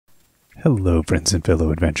Hello, friends and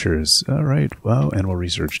fellow adventurers. Alright, wow, animal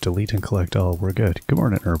research. Delete and collect all. We're good. Good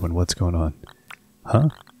morning, Erwin. What's going on? Huh?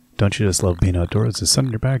 Don't you just love being outdoors? The sun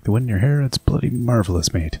in your back, the wind in your hair? It's bloody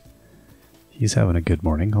marvelous, mate. He's having a good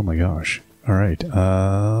morning. Oh my gosh. Alright,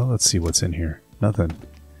 let's see what's in here. Nothing.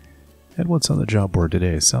 And what's on the job board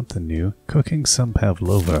today? Something new. Cooking some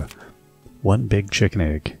pavlova. One big chicken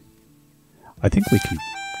egg. I think we can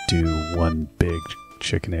do one big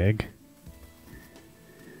chicken egg.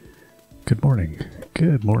 Good morning.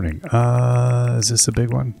 Good morning. Is this a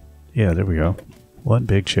big one? Yeah, there we go. One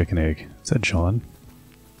big chicken egg. Is that John?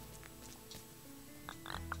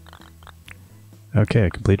 Okay, I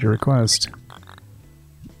completed your request.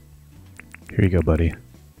 Here you go, buddy.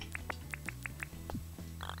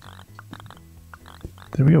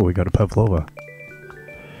 There we go, we got a pavlova.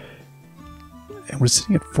 And we're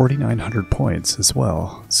sitting at 4,900 points as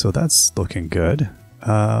well, so that's looking good.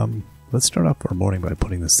 Let's start off our morning by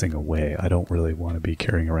putting this thing away. I don't really want to be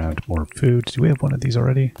carrying around more food. Do we have one of these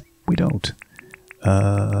already? We don't.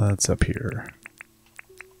 It's up here.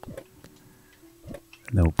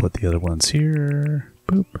 And then we'll put the other ones here.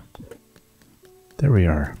 Boop. There we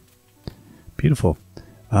are. Beautiful.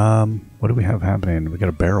 What do we have happening? We got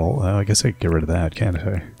a barrel. I guess I can get rid of that, can't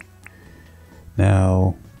I?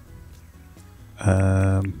 Now,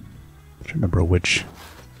 I'm trying to remember which...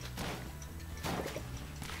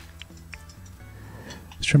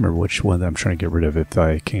 remember which one I'm trying to get rid of if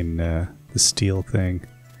I can, the steel thing.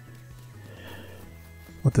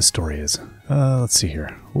 What the story is. Let's see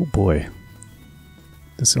here. Oh boy.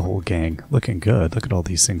 This is a whole gang. Looking good. Look at all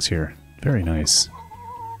these things here. Very nice.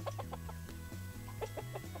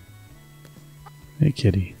 Hey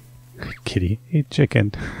kitty. Kitty. Hey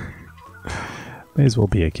chicken. May as well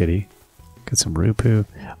be a kitty. Got some rupu.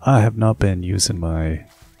 I have not been using my...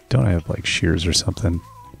 Don't I have like shears or something?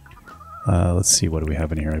 Let's see, what do we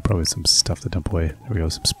have in here? I probably have some stuff to dump away. There we go,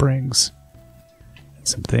 some springs. And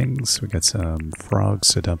some things. We got some frogs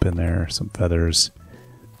to dump in there, some feathers.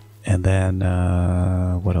 And then,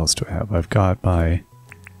 what else do I have? I've got my...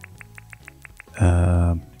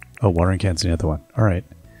 oh, watering can's the other one. Alright.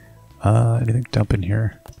 Anything to dump in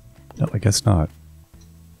here? No, I guess not.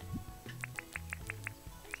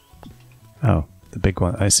 Oh, the big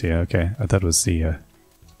one. I see, okay. I thought it was the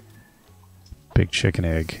big chicken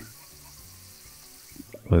egg.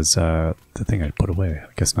 Was the thing I'd put away.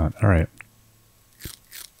 I guess not. Alright.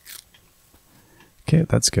 Okay,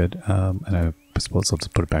 that's good. And I suppose I'll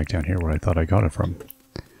just put it back down here where I thought I got it from.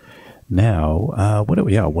 Now, what I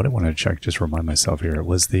wanted to check, just remind myself here, it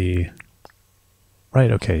was the...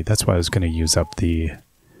 Right, okay, that's why I was going to use up the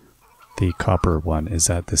copper one, is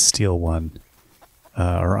that the steel one,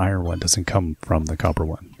 or iron one doesn't come from the copper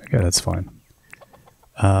one. Okay, that's fine.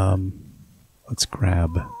 Let's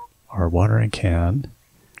grab our watering can.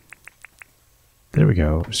 There we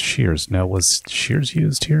go. Shears. Now, was shears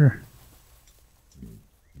used here?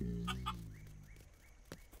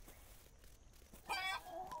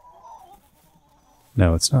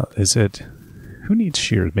 No, it's not. Is it? Who needs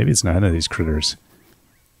shears? Maybe it's none of these critters.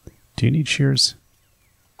 Do you need shears?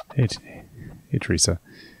 Hey, Teresa.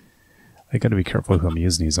 I gotta be careful who I'm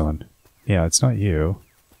using these on. Yeah, it's not you.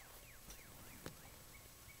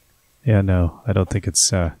 Yeah, no, I don't think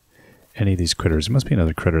it's any of these critters. It must be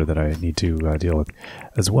another critter that I need to deal with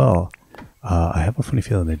as well. I have a funny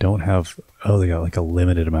feeling they don't have... Oh, they got like a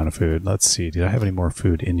limited amount of food. Let's see. Did I have any more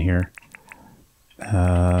food in here?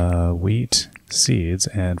 Wheat, seeds,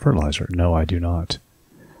 and fertilizer. No, I do not.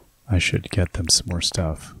 I should get them some more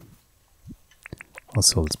stuff.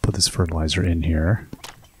 Also, let's put this fertilizer in here.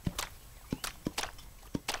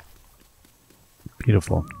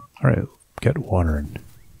 Beautiful. Alright, get watering.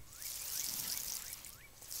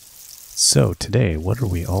 So today, what are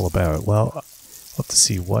we all about? Well, we'll have to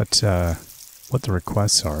see what the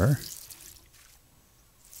requests are,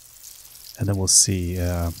 and then we'll see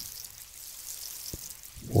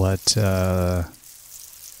what the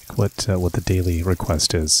daily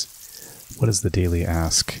request is. What is the daily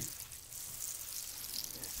ask?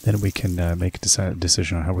 Then we can make a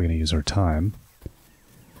decision on how we're going to use our time.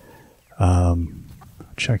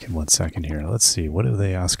 Check in 1 second here. Let's see. What are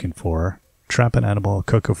they asking for? Trap an animal,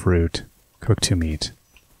 cook a fruit, cook 2 meat.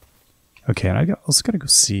 Okay, and I also gotta go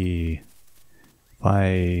see if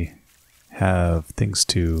I have things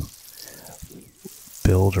to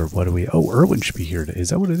build, or what do we... Oh, Erwin should be here. Is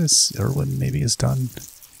that what it is? Erwin maybe is done?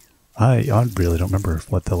 I really don't remember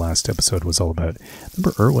what the last episode was all about.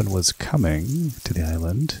 Remember Erwin was coming to the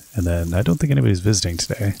island, and then I don't think anybody's visiting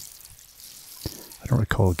today. I don't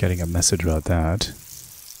recall getting a message about that.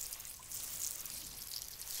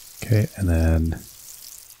 Okay, and then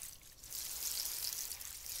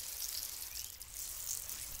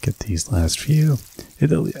Get these last few.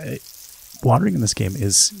 Watering in this game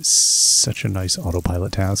is such a nice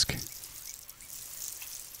autopilot task.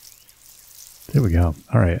 There we go.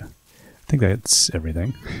 Alright. I think that's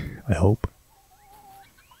everything. I hope.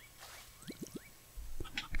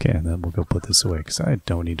 Okay, and then we'll go put this away, because I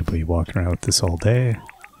don't need to be walking around with this all day.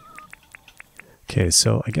 Okay,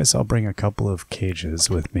 so I guess I'll bring a couple of cages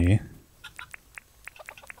with me.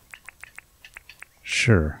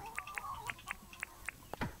 Sure.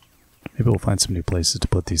 Maybe we'll find some new places to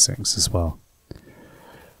put these things as well.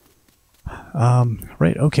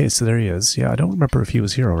 Right, okay, so there he is. Yeah, I don't remember if he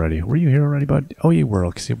was here already. Were you here already, bud? Oh, you were,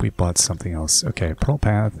 because we bought something else. Okay, pearl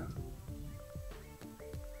path.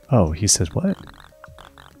 Oh, he said what?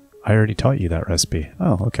 I already taught you that recipe.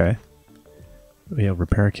 Oh, okay. Yeah,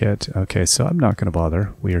 repair kit. Okay, so I'm not going to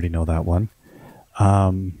bother. We already know that one.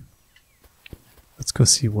 Let's go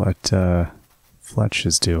see what Fletch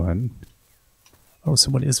is doing. Oh,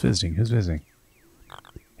 someone is visiting. Who's visiting?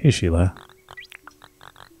 Hey, Sheila.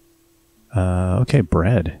 Okay,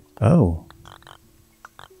 bread. Oh.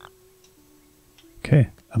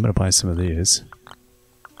 Okay, I'm going to buy some of these.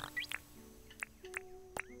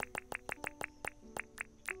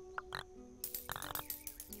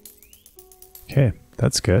 Okay,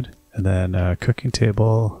 that's good. And then cooking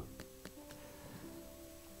table.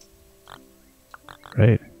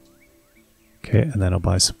 Right. Okay, and then I'll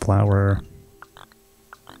buy some flour.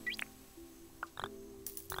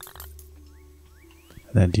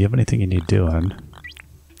 And then, do you have anything you need doing?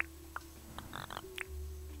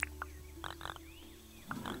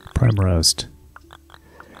 Prime roast.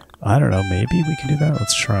 I don't know, maybe we can do that?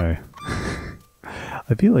 Let's try.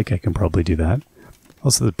 I feel like I can probably do that.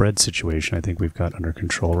 Also, the bread situation I think we've got under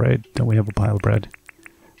control, right? Don't we have a pile of bread?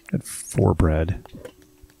 I had 4 bread.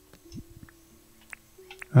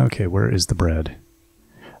 Okay, where is the bread?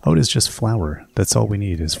 Oh, it is just flour. That's all we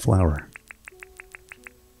need is flour.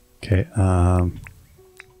 Okay,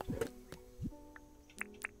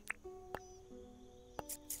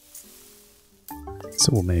 so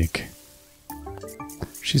we'll make...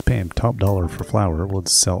 She's paying top dollar for flour. We'll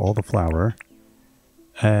sell all the flour.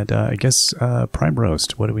 And I guess prime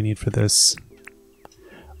roast. What do we need for this?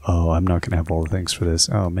 Oh, I'm not going to have all the things for this.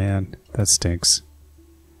 Oh man, that stinks.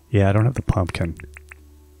 Yeah, I don't have the pumpkin.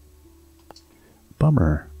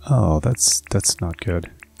 Bummer. Oh, that's not good.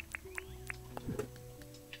 If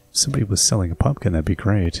somebody was selling a pumpkin, that'd be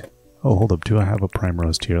great. Oh, hold up. Do I have a prime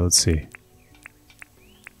roast here? Let's see.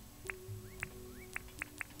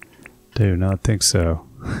 Do not think so.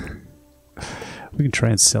 We can try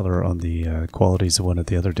and sell her on the qualities of one of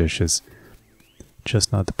the other dishes.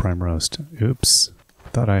 Just not the prime roast. Oops.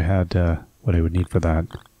 Thought I had what I would need for that.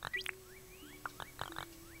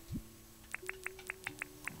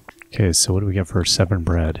 Okay, so what do we get for 7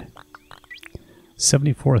 bread?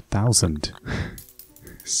 74,000.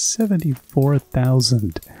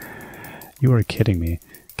 74,000. You are kidding me.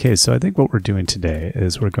 Okay, so I think what we're doing today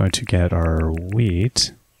is we're going to get our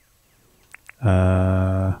wheat.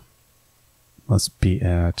 Must be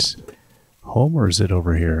at home, or is it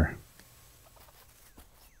over here?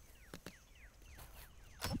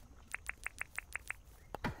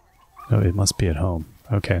 No, it must be at home.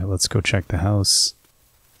 Okay, let's go check the house.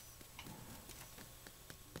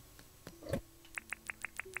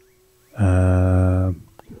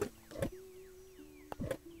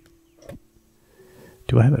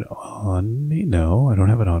 Do I have it on me? No, I don't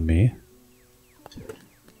have it on me.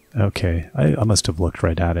 Okay, I must have looked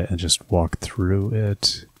right at it and just walked through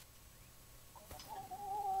it.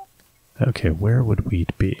 Okay, where would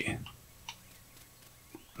wheat be?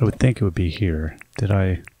 I would think it would be here. Did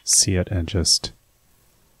I see it and just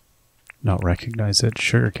not recognize it?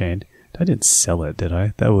 Sugarcane. I didn't sell it, did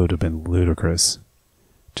I? That would have been ludicrous.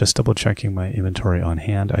 Just double checking my inventory on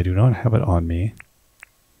hand. I do not have it on me.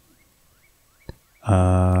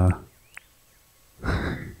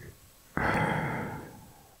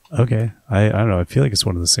 Okay, I don't know, I feel like it's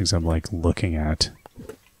one of those things I'm like looking at.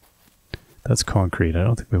 That's concrete, I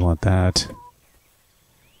don't think we want that.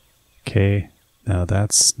 Okay, now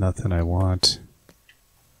that's nothing I want.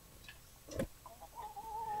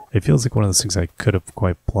 It feels like one of those things I could have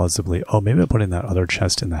quite plausibly... Oh, maybe I put in that other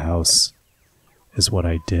chest in the house is what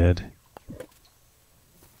I did.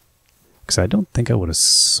 Because I don't think I would have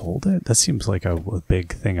sold it. That seems like a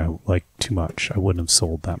big thing I like too much. I wouldn't have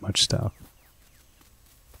sold that much stuff.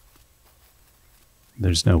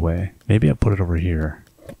 There's no way. Maybe I'll put it over here.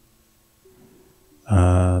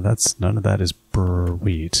 That's none of that is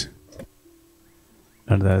wheat.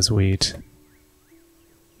 None of that is wheat.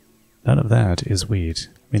 None of that is wheat.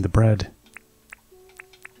 I mean, the bread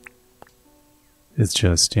is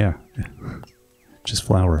just, yeah. Just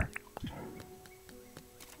flour.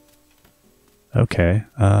 Okay.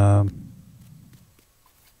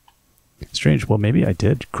 Strange. Well, maybe I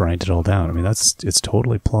did grind it all down. I mean, it's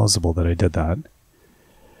totally plausible that I did that.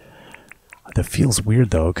 That feels weird,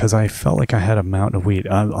 though, because I felt like I had a mountain of wheat.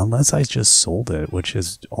 Unless I just sold it, which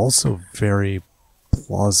is also very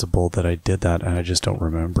plausible that I did that, and I just don't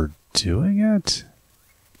remember doing it.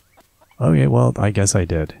 Okay, well, I guess I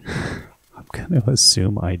did. I'm going to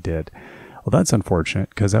assume I did. Well, that's unfortunate,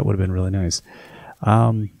 because that would have been really nice.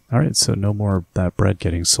 Alright, so no more that bread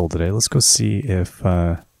getting sold today. Let's go see if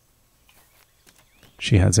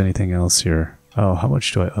she has anything else here. Oh, how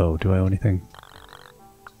much do I owe? Do I owe anything?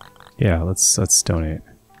 Yeah, let's donate.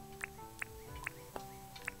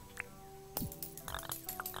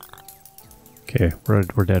 Okay,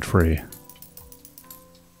 we're debt free.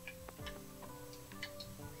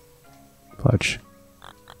 Pledge.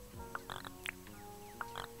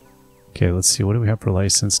 Okay, let's see. What do we have for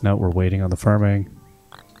license? No, we're waiting on the farming.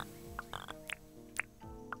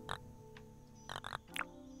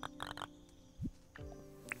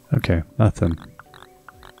 Okay, nothing.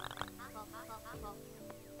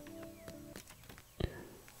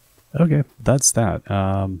 Okay, that's that.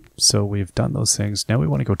 So we've done those things. Now we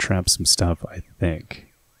want to go trap some stuff, I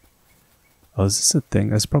think. Oh, is this a thing?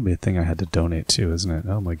 That's probably a thing I had to donate to, isn't it?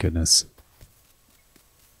 Oh my goodness.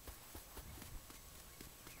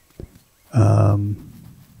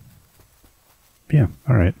 Yeah,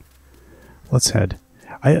 alright. Let's head.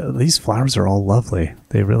 These flowers are all lovely.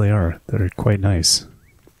 They really are. They're quite nice.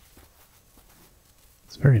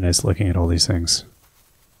 It's very nice looking at all these things.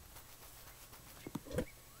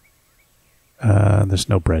 There's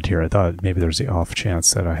no bread here. I thought maybe there's the off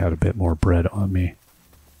chance that I had a bit more bread on me.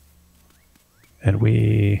 And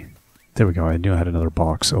there we go. I knew I had another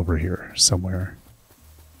box over here somewhere.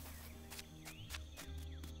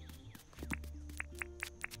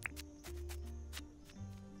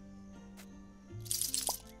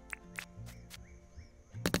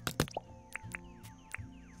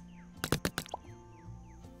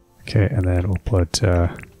 Okay, and then we'll put oh,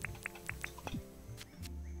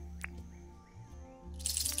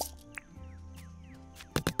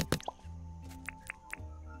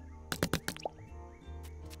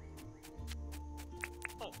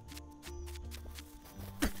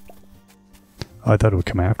 I thought it would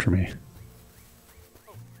come after me.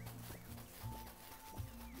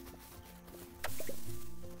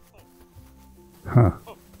 Huh.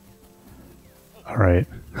 Alright.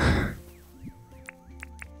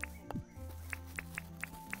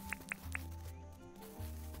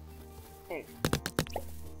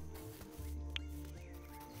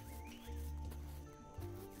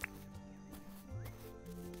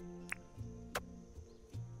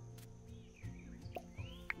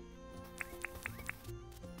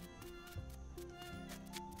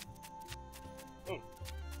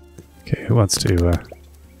 Okay, who wants to,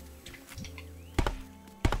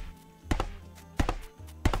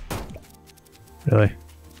 Really?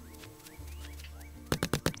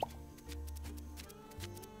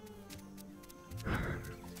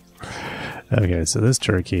 Okay, so this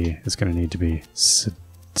turkey is going to need to be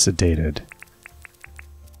sedated.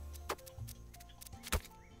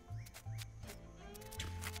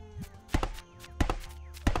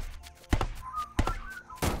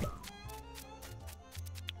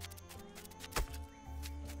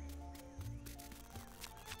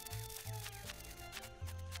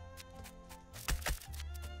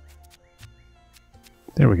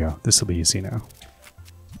 There we go. This will be easy now.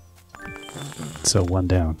 So one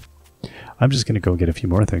down. I'm just going to go get a few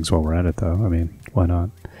more things while we're at it, though. I mean, why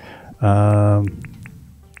not?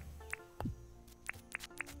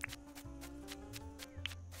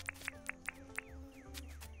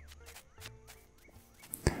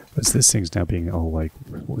 But this thing's now being all like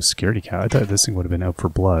scaredy cat. I thought this thing would have been out for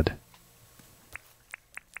blood.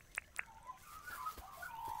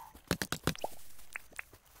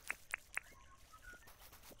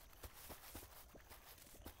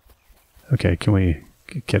 Okay, can we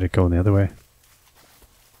get it going the other way?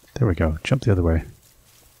 There we go. Jump the other way.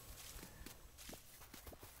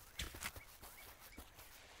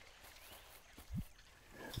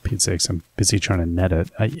 Pete's sakes, I'm busy trying to net it.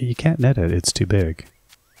 You can't net it. It's too big.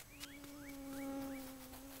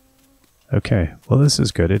 Okay. Well, this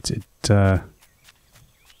is good. Oh,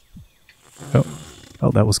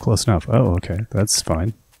 that was close enough. Oh, okay. That's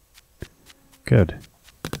fine. Good.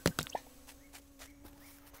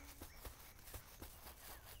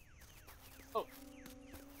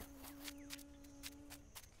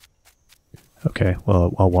 Okay,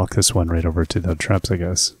 well, I'll walk this one right over to the traps, I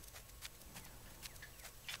guess.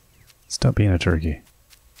 Stop being a turkey.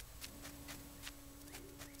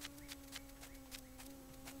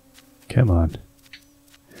 Come on.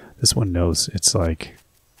 This one knows it's like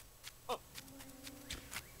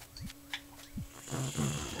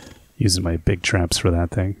using my big traps for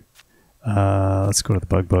that thing. Let's go to the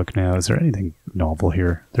bug book now. Is there anything novel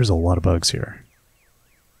here? There's a lot of bugs here.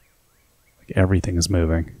 Like everything is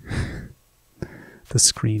moving. The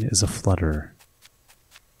screen is aflutter.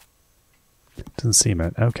 Doesn't seem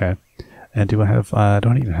it. Okay. And do I have... I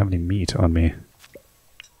don't even have any meat on me.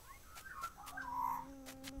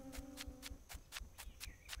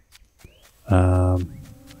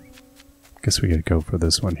 Guess we gotta go for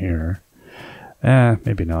this one here.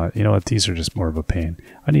 Maybe not. You know what? These are just more of a pain.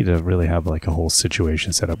 I need to really have like a whole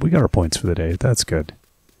situation set up. We got our points for the day. That's good.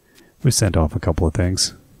 We sent off a couple of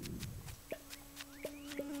things.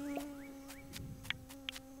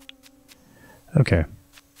 Okay.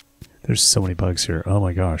 There's so many bugs here. Oh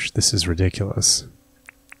my gosh, this is ridiculous.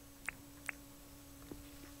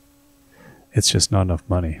 It's just not enough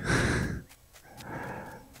money.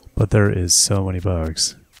 But there is so many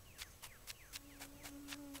bugs.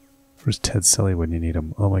 Where's Ted Sully when you need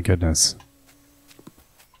him? Oh my goodness.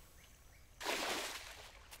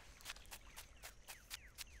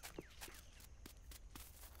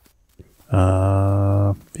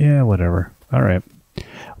 Yeah, whatever. Alright.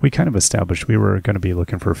 We kind of established we were going to be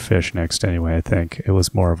looking for fish next anyway, I think. It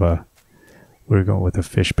was more of a... We were going with a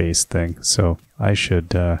fish-based thing, so I should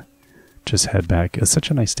just head back. It's such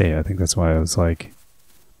a nice day. I think that's why I was like...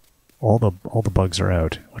 All the bugs are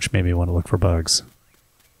out, which made me want to look for bugs.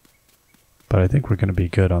 But I think we're going to be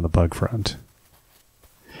good on the bug front.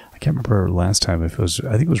 I can't remember last time if it was...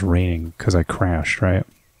 I think it was raining because I crashed, right?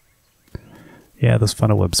 Yeah, those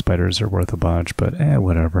funnel web spiders are worth a bunch, but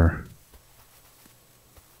whatever.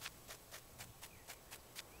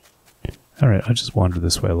 Alright, I'll just wander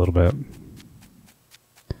this way a little bit.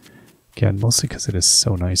 Again, mostly because it is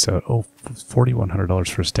so nice out. Oh, $4,100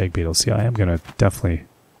 for a stag beetle. See, I am going to definitely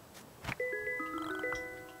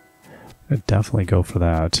go for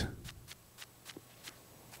that.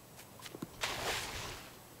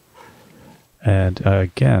 And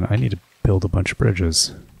again, I need to build a bunch of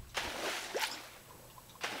bridges.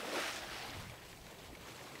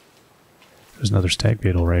 There's another stag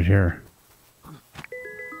beetle right here.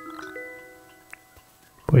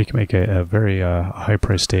 Boy, you can make a very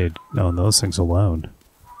high-priced stag on those things alone.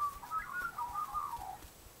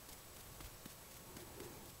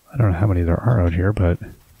 I don't know how many there are out here, but...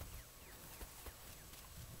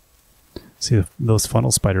 See, those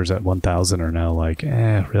funnel spiders at 1,000 are now like,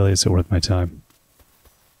 really, is it worth my time?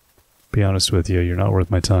 Be honest with you, you're not worth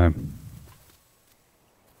my time.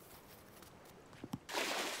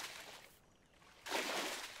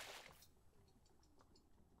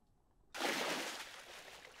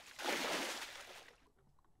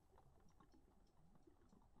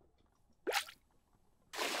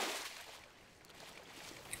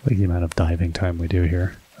 Like the amount of diving time we do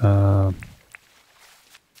here.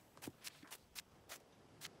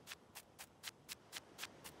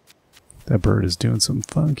 That bird is doing some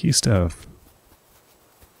funky stuff.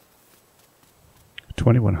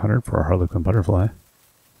 2,100 for a harlequin butterfly.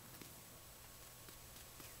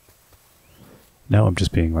 Now I'm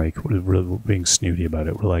just being like, we're being snooty about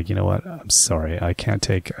it. We're like, you know what? I'm sorry, I can't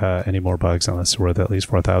take any more bugs unless they're worth at least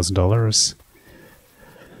 $4,000.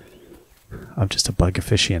 I'm just a bug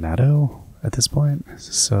aficionado at this point.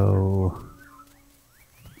 So,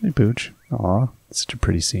 hey, Pooch. Aw, such a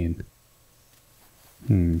pretty scene.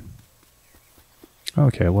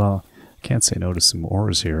 Okay, well, can't say no to some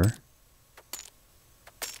ores here.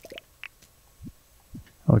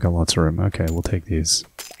 Oh, I got lots of room. Okay, we'll take these.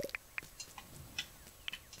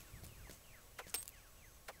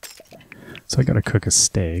 So I gotta cook a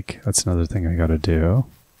steak. That's another thing I gotta do.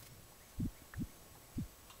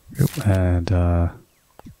 And, I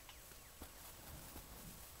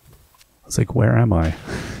was like, where am I?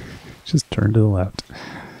 Just turn to the left.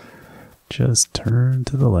 Just turn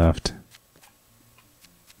to the left.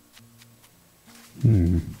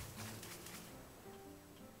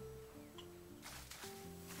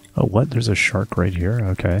 Oh, what? There's a shark right here?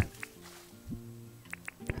 Okay.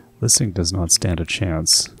 This thing does not stand a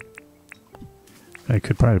chance. I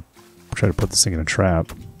could probably try to put this thing in a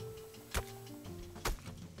trap.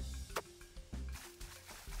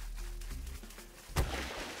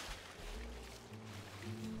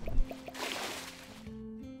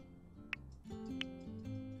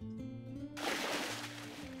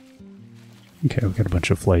 Okay, we got a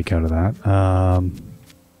bunch of flake out of that.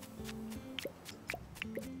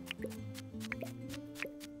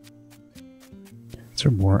 Is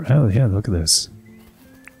there more? Oh, yeah, look at this.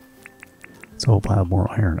 It's a whole pile of more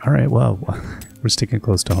iron. Alright, well, We're sticking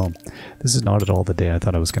close to home. This is not at all the day I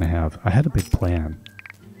thought I was going to have. I had a big plan.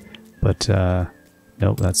 But,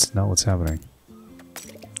 nope, that's not what's happening.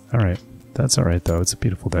 Alright. That's alright, though. It's a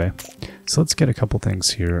beautiful day. So let's get a couple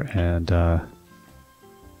things here, and,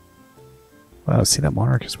 wow, see, that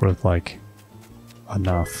monarch is worth, like,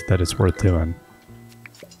 enough that it's worth doing.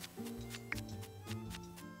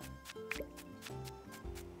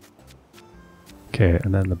 Okay,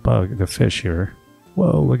 and then the fish here.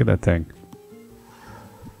 Whoa, look at that thing.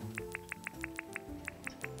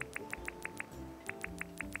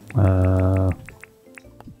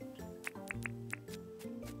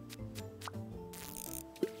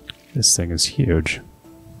 This thing is huge.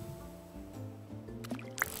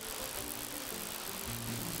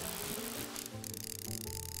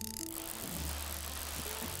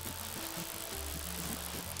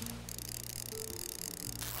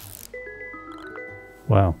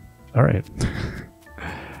 Wow. Alright.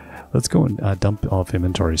 Let's go and dump off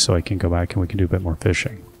inventory so I can go back and we can do a bit more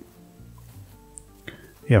fishing.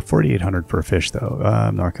 Yeah, 4,800 for a fish though.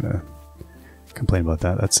 I'm not going to complain about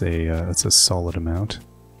that. That's a solid amount.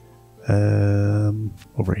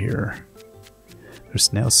 Over here.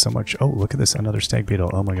 There's now so much... Oh, look at this. Another stag beetle.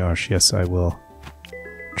 Oh my gosh. Yes, I will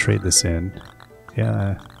trade this in.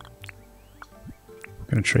 Yeah. I'm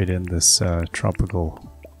going to trade in this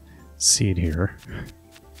tropical seed here.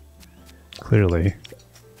 Clearly.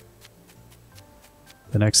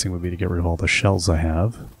 The next thing would be to get rid of all the shells I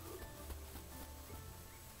have.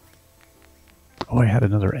 Oh, I had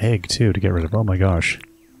another egg too to get rid of. Oh my gosh.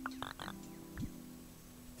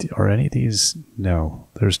 Are any of these? No,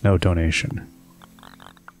 there's no donation.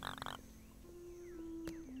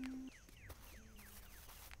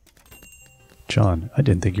 John, I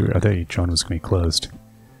didn't think you were... I thought John was going to be closed.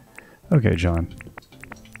 Okay, John.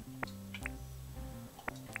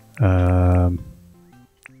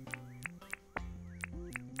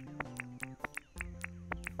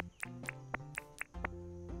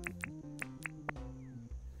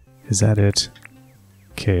 Is that it?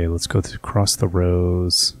 Okay, let's go across the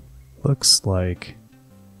rows. Looks like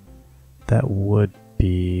that would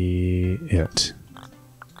be it.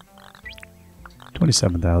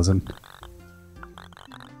 27,000.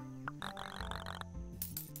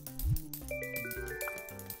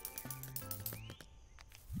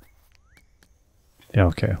 Yeah,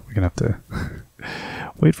 okay, we're gonna have to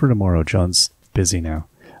wait for tomorrow. John's busy now.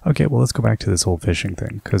 Okay, well, let's go back to this whole fishing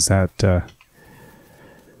thing, because that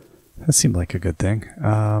seemed like a good thing.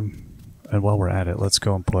 And while we're at it, let's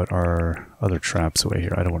go and put our other traps away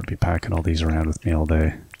here. I don't want to be packing all these around with me all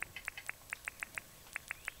day.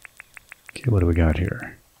 Okay, what do we got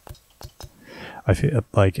here? I feel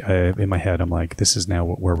like, in my head, I'm like, this is now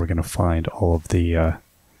where we're going to find all of the...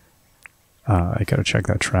 I gotta check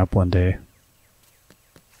that trap one day.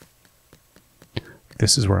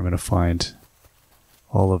 This is where I'm going to find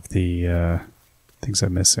all of the things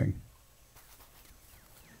I'm missing.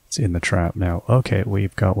 It's in the trap now. Okay,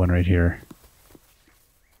 we've got one right here.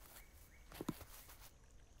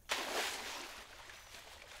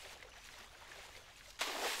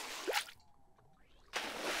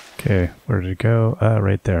 Okay, where did it go?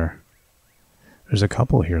 Right there. There's a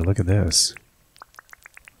couple here. Look at this.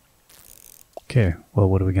 Okay, well,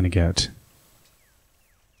 what are we going to get?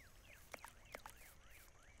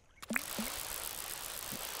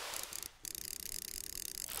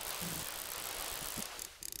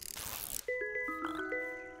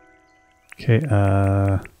 Okay,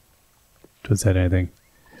 was that anything?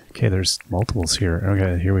 Okay, there's multiples here.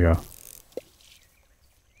 Okay, here we go.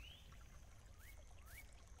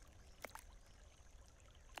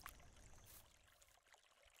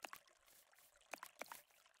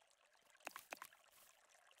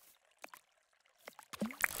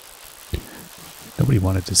 Nobody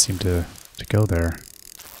wanted to seem to go there.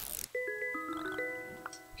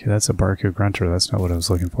 Okay, that's a Barku Grunter. That's not what I was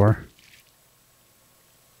looking for.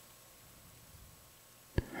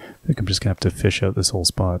 I think I'm just going to have to fish out this whole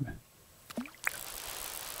spot.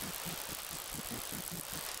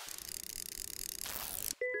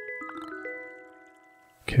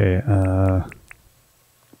 Okay,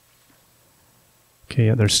 okay,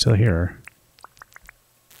 yeah, they're still here.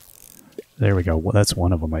 There we go. Well, that's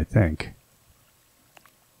one of them, I think.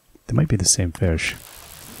 They might be the same fish.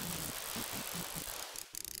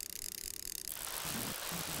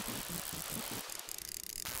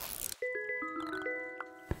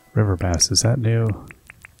 River bass, is that new?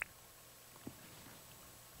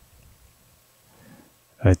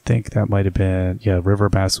 I think that might have been, yeah, river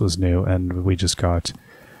bass was new, and we just got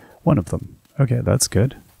one of them. Okay, that's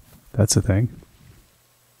good. That's a thing.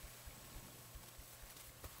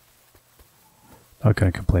 Not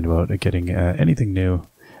going to complain about getting anything new.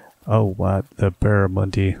 Oh, what? The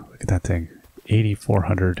Barramundi. Look at that thing.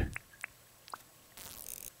 8,400.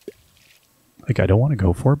 Like, I don't want to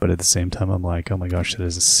go for it, but at the same time, I'm like, oh my gosh, that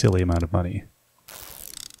is a silly amount of money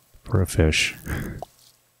for a fish.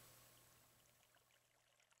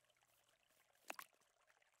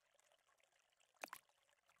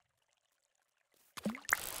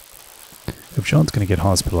 If John's going to get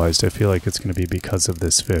hospitalized, I feel like it's going to be because of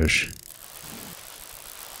this fish.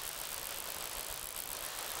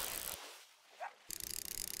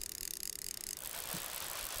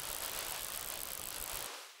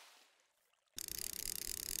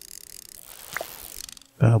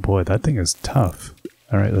 Oh boy, that thing is tough.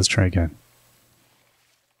 Alright, let's try again.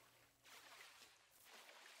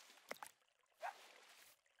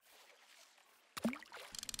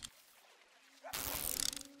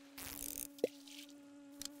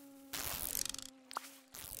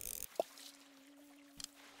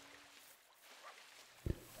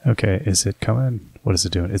 Okay, is it coming? What is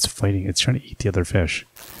it doing? It's fighting. It's trying to eat the other fish.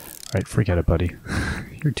 Alright, forget it, buddy.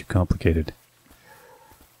 You're too complicated.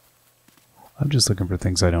 I'm just looking for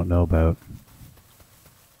things I don't know about.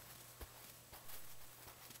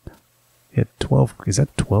 Yeah, 12. Is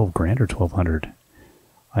that 12 grand or 1,200?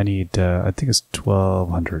 I need, I think it's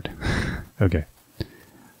 1,200. Okay.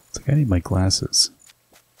 It's like I need my glasses.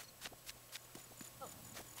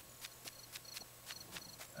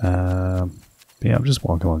 Yeah, I'm just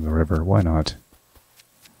walking along the river. Why not?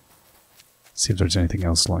 See if there's anything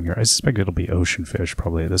else along here. I suspect it'll be ocean fish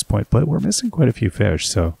probably at this point, but we're missing quite a few fish,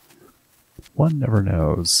 so one never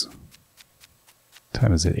knows. What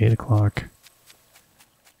time is it? 8 o'clock?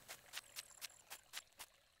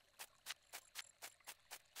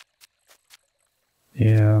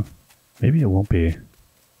 Yeah, maybe it won't be.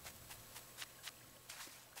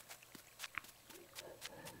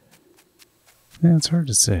 Yeah, it's hard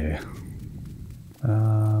to say.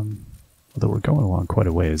 Although we're going along quite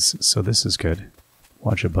a ways, so this is good.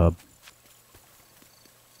 Watch it, bub.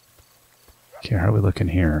 Okay, how are we looking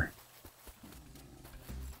here?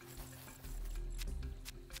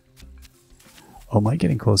 Oh, am I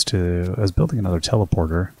getting close to... I was building another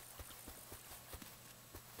teleporter.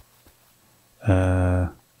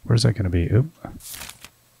 Where's that going to be? Oop.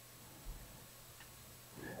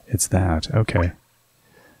 It's that. Okay.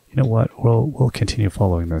 You know what? We'll continue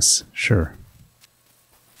following this. Sure.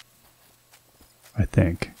 I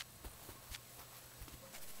think.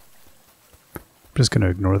 I'm just going to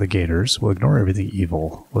ignore the gators. We'll ignore everything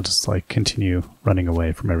evil. We'll just like continue running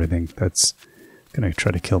away from everything that's going to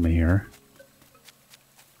try to kill me here.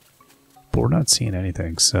 But we're not seeing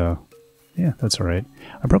anything, so yeah, that's alright.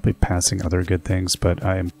 I'm probably passing other good things, but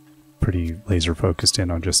I am pretty laser focused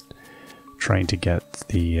in on just trying to get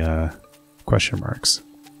the question marks.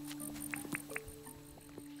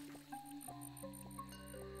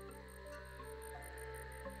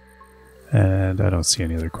 And I don't see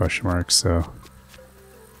any other question marks, so...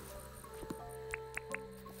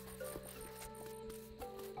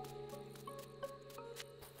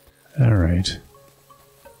 Alright.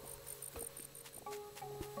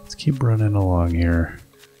 Let's keep running along here.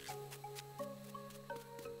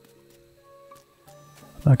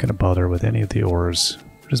 I'm not going to bother with any of the ores.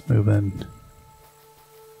 We're just moving.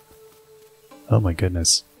 Oh my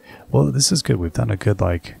goodness. Well, this is good. We've done a good,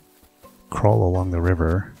 like, crawl along the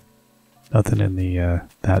river. Nothing in the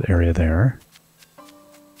that area there.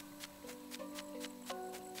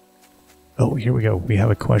 Oh, here we go. We have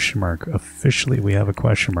a question mark. Officially, we have a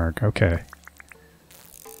question mark. Okay.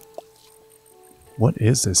 What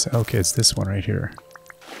is this? Okay, it's this one right here.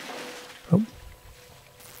 Oh.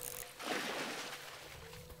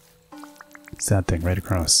 It's that thing right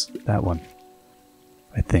across. That one.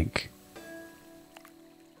 I think.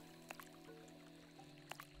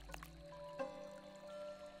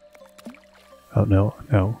 Oh, no,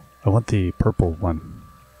 no. I want the purple one.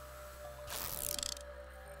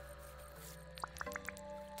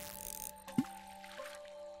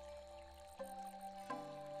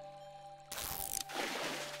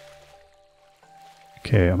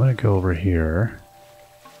 Okay, I'm gonna go over here.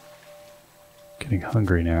 Getting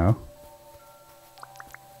hungry now.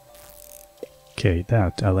 Okay,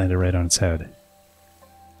 that. I landed right on its head.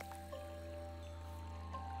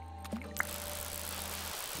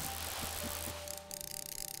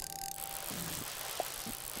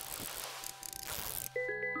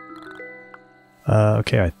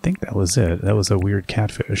 Okay, I think that was it. That was a weird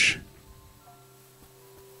catfish.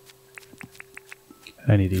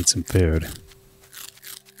 I need to eat some food.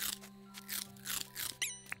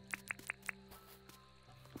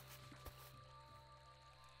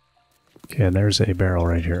 Okay, and there's a barrel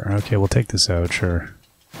right here. Okay, we'll take this out, sure.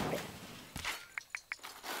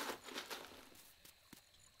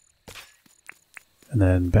 And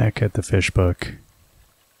then back at the fish book.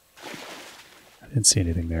 I didn't see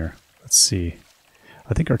anything there. Let's see.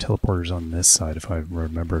 I think our teleporter's on this side, if I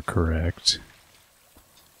remember correct.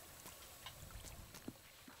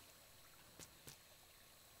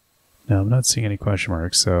 No, I'm not seeing any question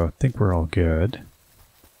marks, so I think we're all good.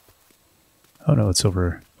 Oh no, it's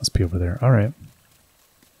over. Must be over there. Alright.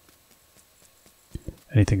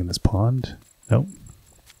 Anything in this pond? Nope.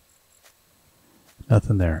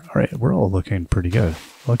 Nothing there. Alright, we're all looking pretty good.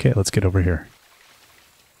 Okay, let's get over here.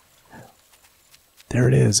 There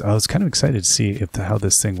it is. I was kind of excited to see how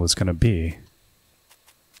this thing was going to be.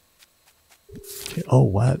 Okay. Oh,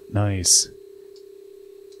 what? Nice.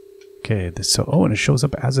 Okay, oh, and it shows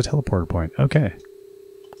up as a teleporter point. Okay.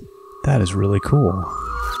 That is really cool.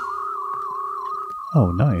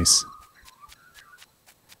 Oh, nice.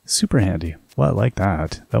 Super handy. Well, I like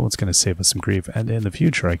that. That one's going to save us some grief. And in the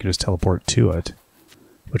future, I can just teleport to it,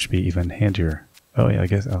 which would be even handier. Oh yeah, I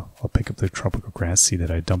guess I'll pick up the tropical grass seed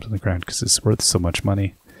that I dumped on the ground because it's worth so much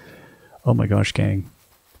money. Oh my gosh, gang.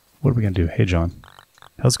 What are we going to do? Hey, John.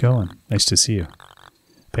 How's it going? Nice to see you.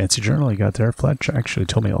 Fancy journal you got there. Fletch actually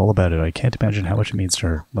told me all about it. I can't imagine how much it means to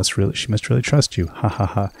her. She must really trust you. Ha ha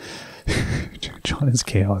ha. John is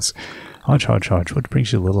chaos. Hodge, hodge, hodge. What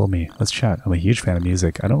brings you to little me? Let's chat. I'm a huge fan of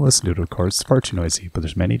music. I don't listen to it, of course. It's far too noisy, but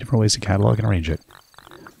there's many different ways to catalog and arrange it.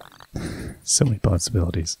 So many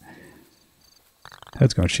possibilities.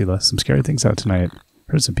 How's it going, Sheila? Some scary things out tonight.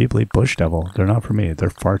 Heard some people eat bush devil. They're not for me. They're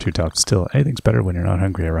far too tough. Still, anything's better when you're not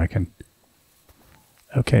hungry, I reckon.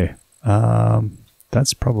 Okay.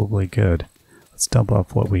 That's probably good. Let's dump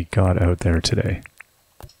off what we got out there today.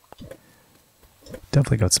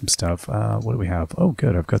 Definitely got some stuff. What do we have? Oh,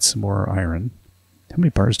 good. I've got some more iron. How many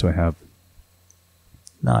bars do I have?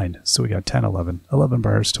 9. So we got 10, 11. 11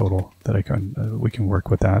 bars total that I can, we can work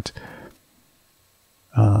with that.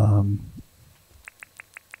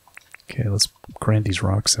 Okay, let's grind these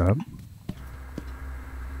rocks up.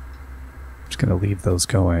 Just going to leave those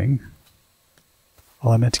going.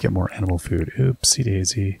 Oh, I meant to get more animal food. Oopsie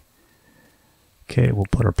daisy. Okay, we'll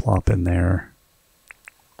put our plop in there.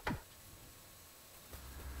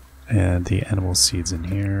 And the animal seeds in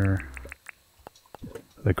here.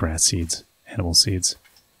 The grass seeds. Animal seeds.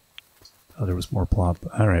 Oh, there was more plop.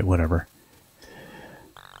 Alright, whatever.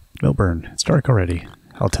 Milburn, it's dark already.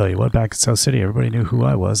 I'll tell you what, back in South City, everybody knew who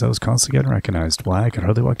I was. I was constantly getting recognized. Why? I could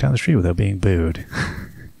hardly walk down the street without being booed.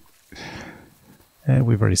 And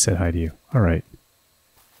we've already said hi to you. Alright.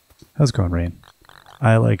 How's it going, Rain?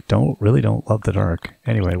 I, really don't love the dark.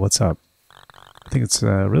 Anyway, what's up? I think it's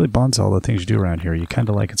really bonds all the things you do around here. You kind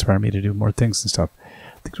of inspire me to do more things and stuff.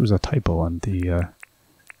 I think there was a typo on the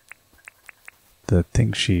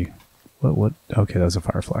thing she... What? Okay, that was a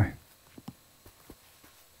firefly.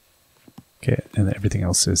 Okay, and everything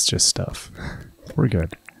else is just stuff. We're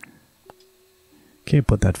good. Okay,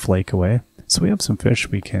 put that flake away. So we have some fish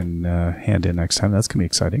we can hand in next time. That's gonna be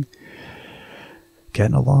exciting.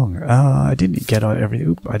 Getting along. I didn't get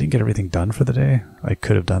everything done for the day. I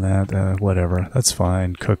could have done that. Whatever. That's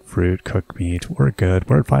fine. Cook fruit, cook meat. We're good.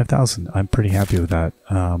 We're at 5,000. I'm pretty happy with that.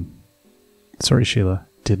 Sorry, Sheila.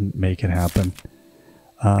 Didn't make it happen.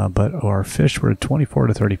 But our fish were at 24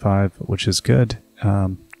 to 35, which is good.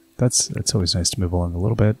 It's always nice to move along a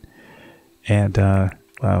little bit. And,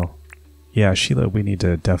 wow. Yeah, Sheila, we need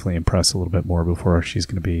to definitely impress a little bit more before she's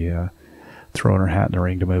going to be throwing her hat in the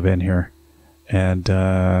ring to move in here. And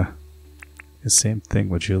the same thing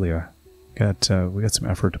with Julia. We got some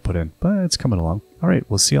effort to put in, but it's coming along. All right,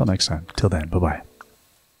 we'll see y'all next time. Till then, bye-bye.